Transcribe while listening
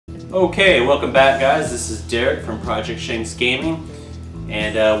Okay, welcome back guys. This is Derek from Project Shanks Gaming,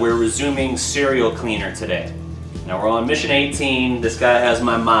 and we're resuming serial cleaner today. Now we're on mission 18. This guy has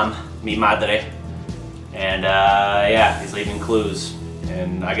my mom, mi madre, and yeah, he's leaving clues.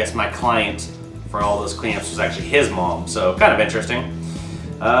 And I guess my client for all those cleanups was actually his mom, so kind of interesting.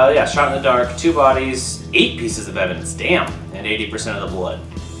 Yeah, shot in the dark, 2 bodies, 8 pieces of evidence, damn, and 80% of the blood.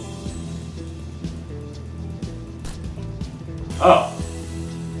 Oh.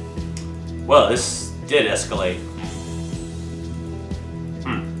 Well, this did escalate.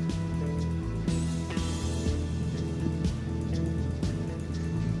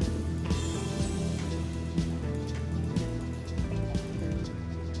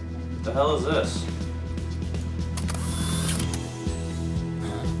 What the hell is this?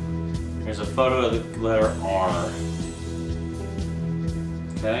 Here's a photo of the letter R.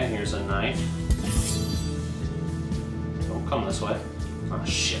 Okay, here's a knife. Don't come this way. Oh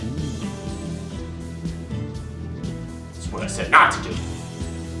shit. That's what I said not to do.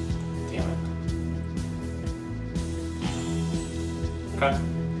 Damn it. Okay.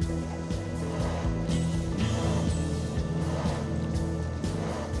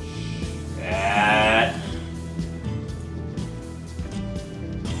 That.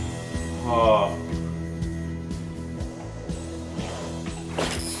 Oh.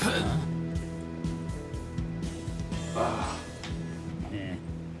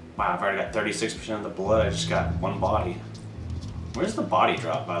 Wow, I've already got 36% of the blood. I just got 1 body. Where's the body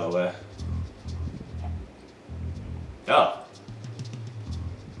drop, by the way? Oh.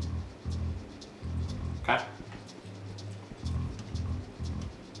 Okay.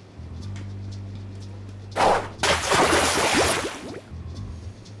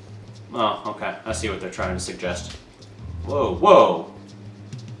 Oh, okay. I see what they're trying to suggest. Whoa, whoa.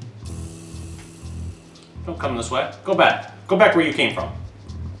 Don't come this way. Go back. Go back where you came from.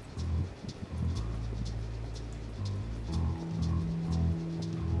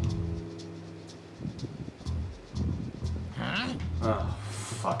 Oh,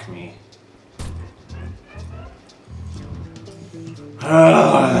 fuck me.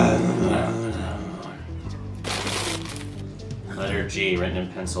 Letter G written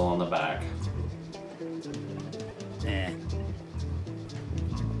in pencil on the back.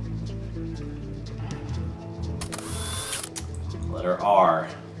 Letter R.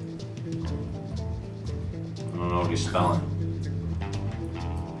 I don't know what he's spelling.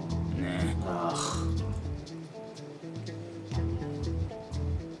 Ugh.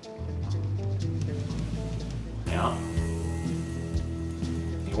 Yeah.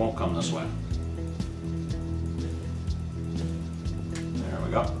 He won't come this way. There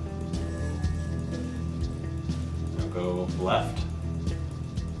we go. Now go left.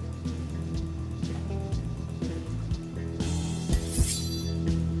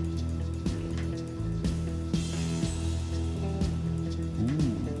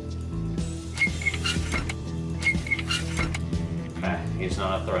 Okay, he's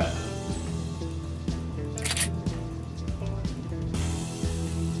not a threat.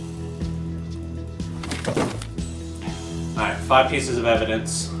 Alright, 5 pieces of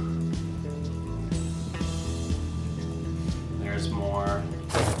evidence. There's more.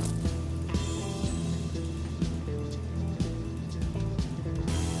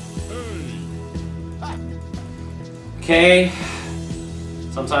 Okay.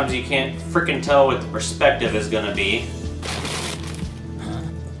 Sometimes you can't frickin' tell what the perspective is gonna be.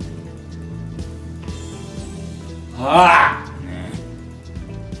 Ah!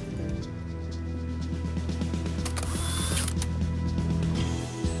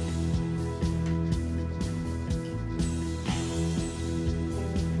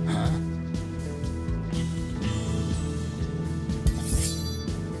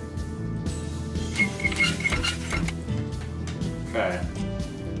 Okay.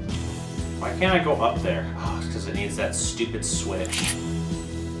 Why can't I go up there? Oh, it's because it needs that stupid switch.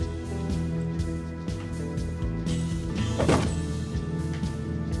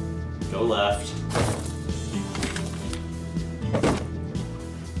 Go left.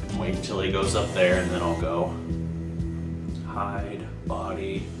 Wait until he goes up there and then I'll go. Hide,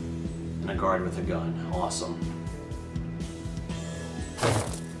 body, and a guard with a gun. Awesome.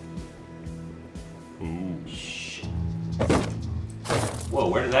 Shit. Whoa,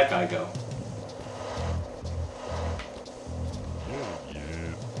 where did that guy go?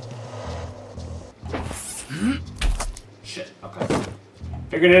 Shit, okay.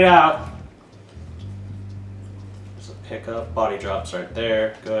 Figured it out. There's a pickup, body drops right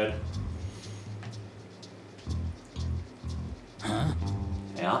there, good.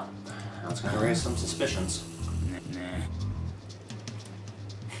 Yeah, that's gonna raise some suspicions.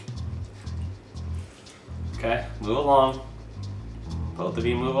 Okay, move along. Both of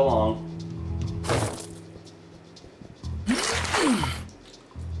you move along.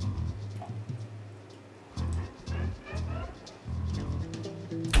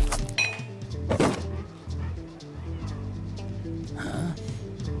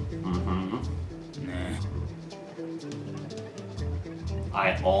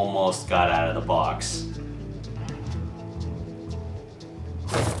 I almost got out of the box.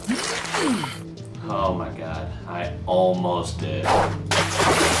 Oh my god, I almost did. I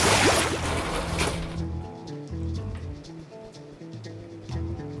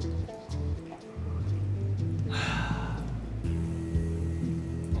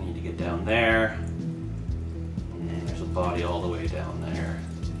need to get down there. And there's a body all the way down there.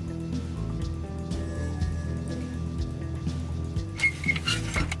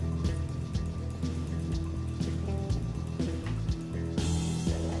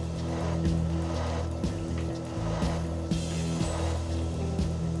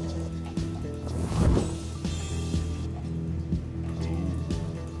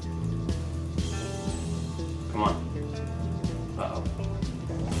 Come on. Uh-oh.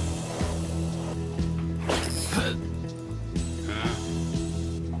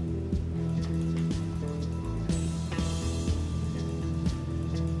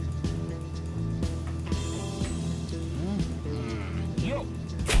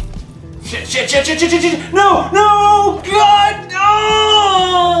 Shit. No! God! No!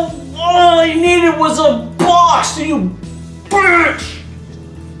 All I needed was a box, you bitch!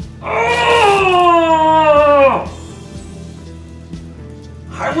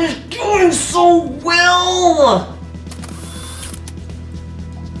 I was doing so well!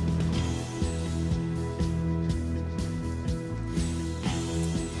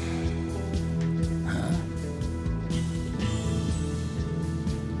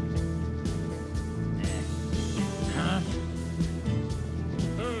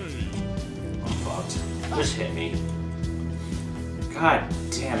 I'm fucked. Just hit me. God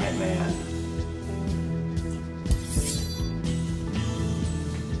damn it, man.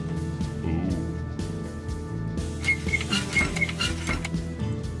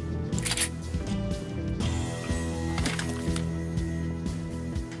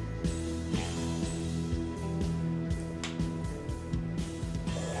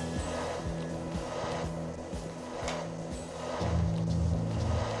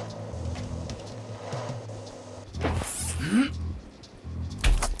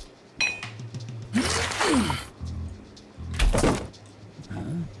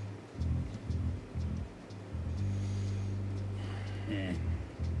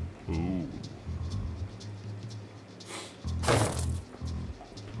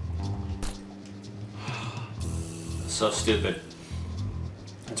 So stupid.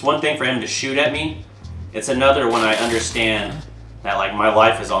 It's one thing for him to shoot at me. It's another when I understand that like my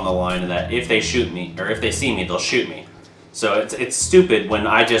life is on the line and that if they shoot me or if they see me, they'll shoot me. So it's stupid when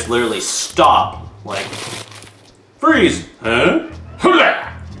I just literally stop, like freeze, huh?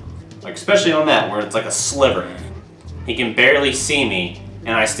 Like especially on that where it's like a sliver. He can barely see me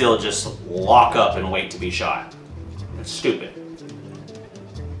and I still just lock up and wait to be shot. It's stupid.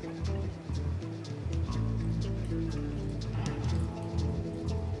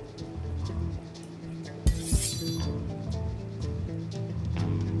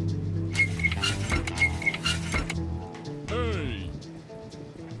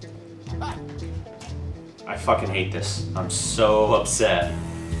 I fucking hate this. I'm so upset.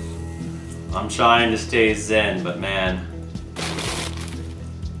 I'm trying to stay zen, but man.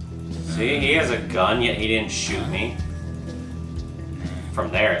 See, he has a gun, yet he didn't shoot me. From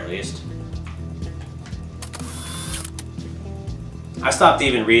there, at least. I stopped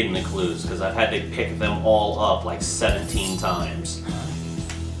even reading the clues, because I've had to pick them all up like 17 times.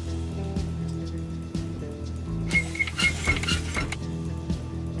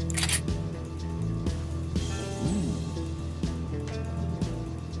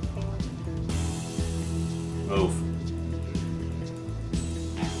 Move.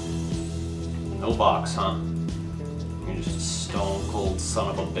 No box, huh? You're just a stone cold son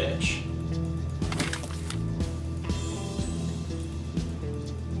of a bitch.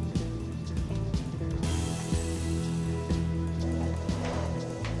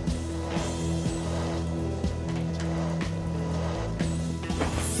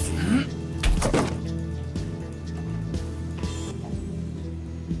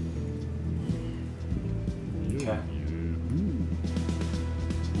 Okay.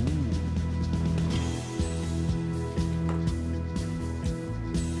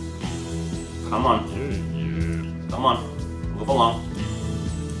 Come on. Come on. Move along.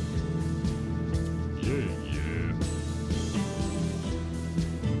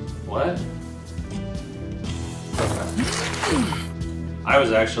 What? I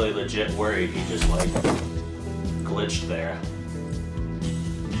was actually legit worried he just like glitched there.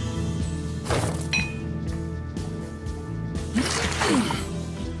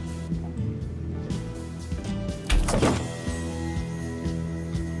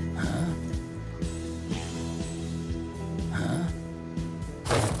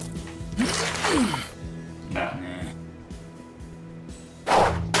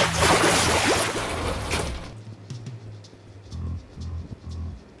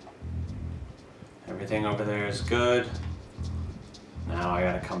 Everything over there is good. Now I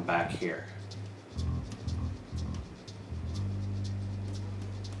gotta come back here.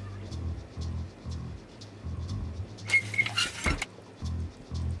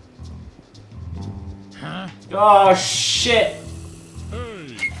 Huh? Oh shit!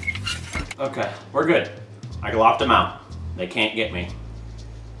 Okay, we're good. I locked them out. They can't get me.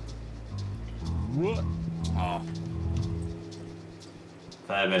 What? Oh. If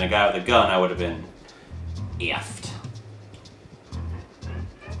I had been a guy with a gun, I would have been effed.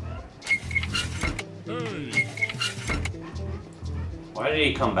 Hey. Why did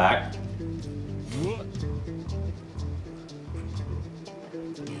he come back? What?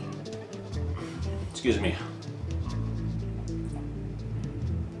 Excuse me.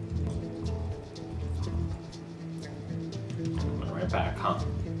 Went right back, huh?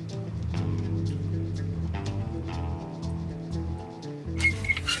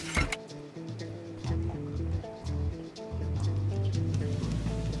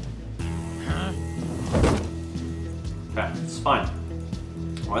 Okay, it's fine.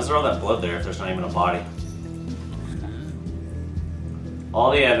 Why is there all that blood there if there's not even a body? All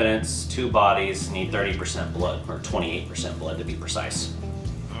the evidence, 2 bodies, need 30% blood, or 28% blood to be precise.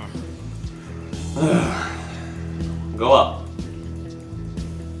 Go up.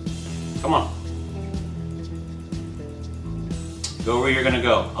 Come on. Go where you're gonna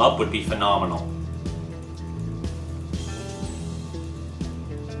go. Up would be phenomenal.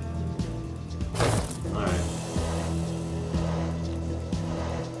 Alright.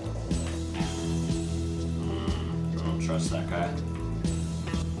 I don't trust that guy.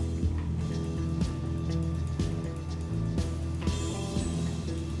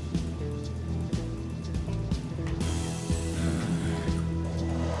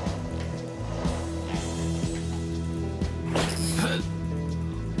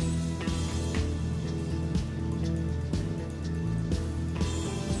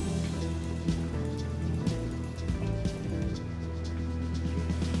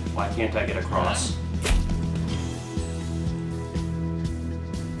 Why can't I get across?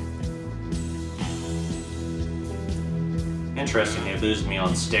 Interesting, they lose me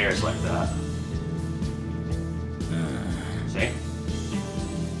on stairs like that. See?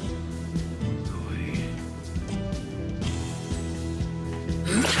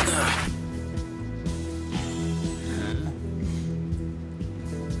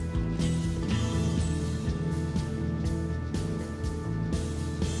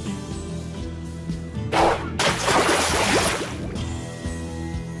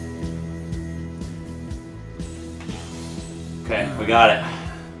 Okay, we got it.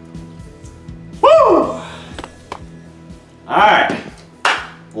 Woo! Alright.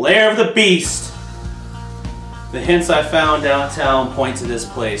 Lair of the Beast. The hints I found downtown point to this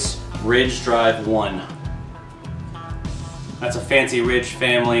place. Ridge Drive 1. That's a Fancy Ridge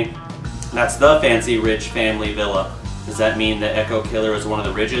family. That's the Fancy Ridge family villa. Does that mean the Echo Killer is one of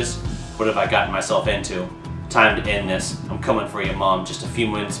the Ridges? What have I gotten myself into? Time to end this. I'm coming for you, Mom. Just a few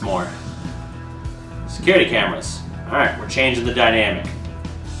minutes more. Security cameras. Alright, we're changing the dynamic.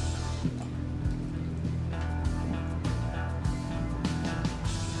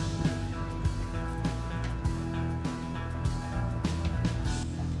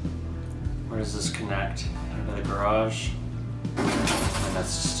 Where does this connect? Into the garage? And that's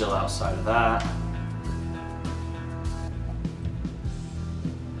still outside of that.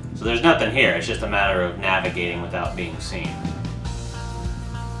 So there's nothing here, it's just a matter of navigating without being seen.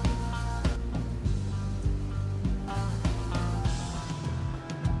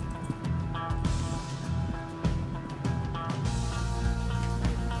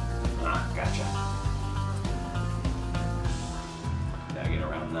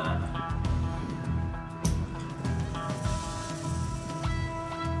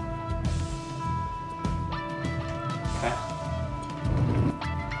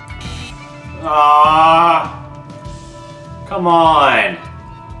 Ah, come on.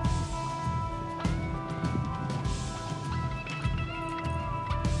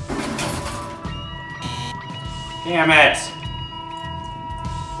 Damn it.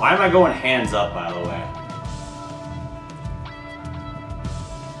 Why am I going hands up, by the way?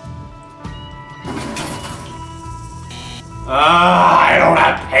 I don't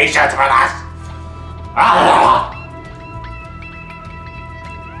have patience for this!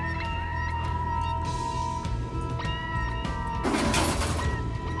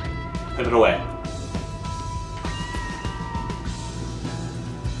 Pivot away.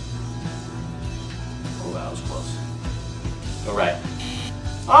 Oh, that was close. Go right.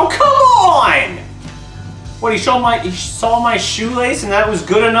 Oh, come on! What, he saw my shoelace and that was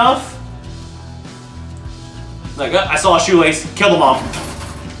good enough? Like, I saw a shoelace, kill the mom.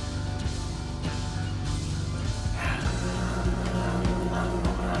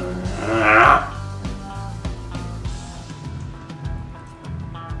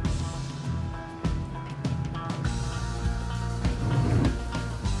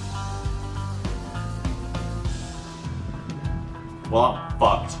 Well, I'm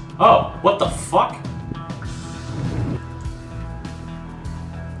fucked. Oh, what the fuck?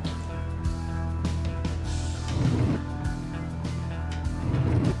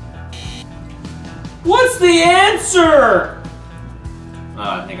 What's the answer?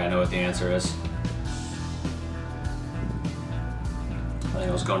 I think I know what the answer is. I think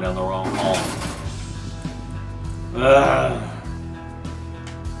I was going down the wrong hall.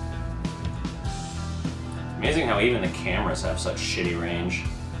 Amazing how even the cameras have such shitty range.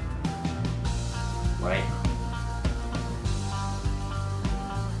 Right?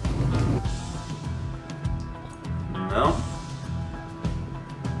 No?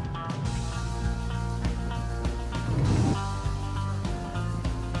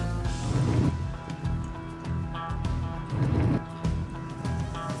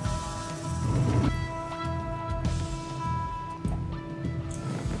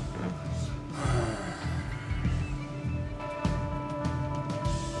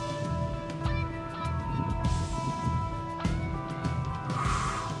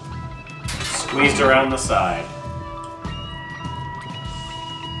 Squeezed around the side.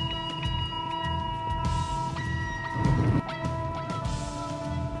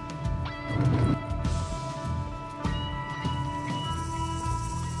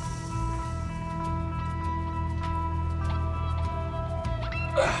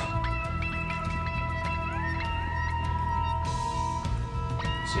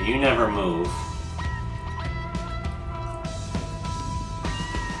 So you never move.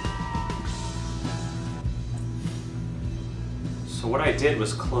 So what I did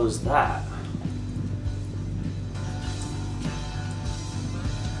was close that.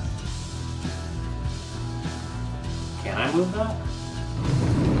 Can I move that?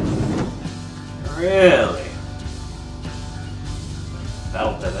 Really?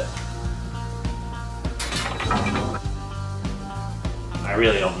 That'll pivot. I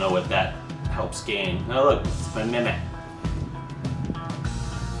really don't know what that helps gain. Oh look, it's my mimic.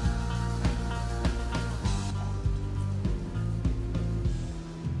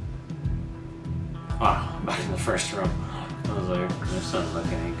 Ah, back in the first room. I was like, this doesn't look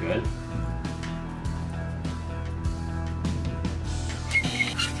any good.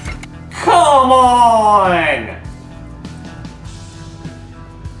 Come on!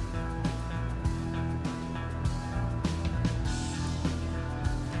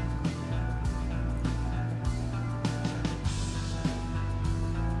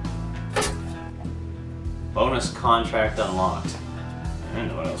 Bonus contract unlocked. I didn't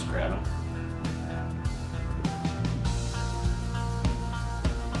know what I was grabbing.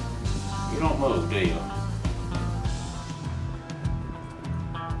 You don't move, do you?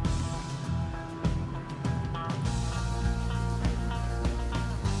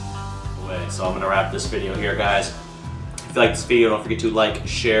 So I'm going to wrap this video here, guys. If you like this video, don't forget to like,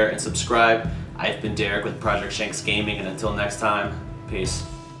 share, and subscribe. I've been Derek with Project Shanks Gaming, and until next time, peace.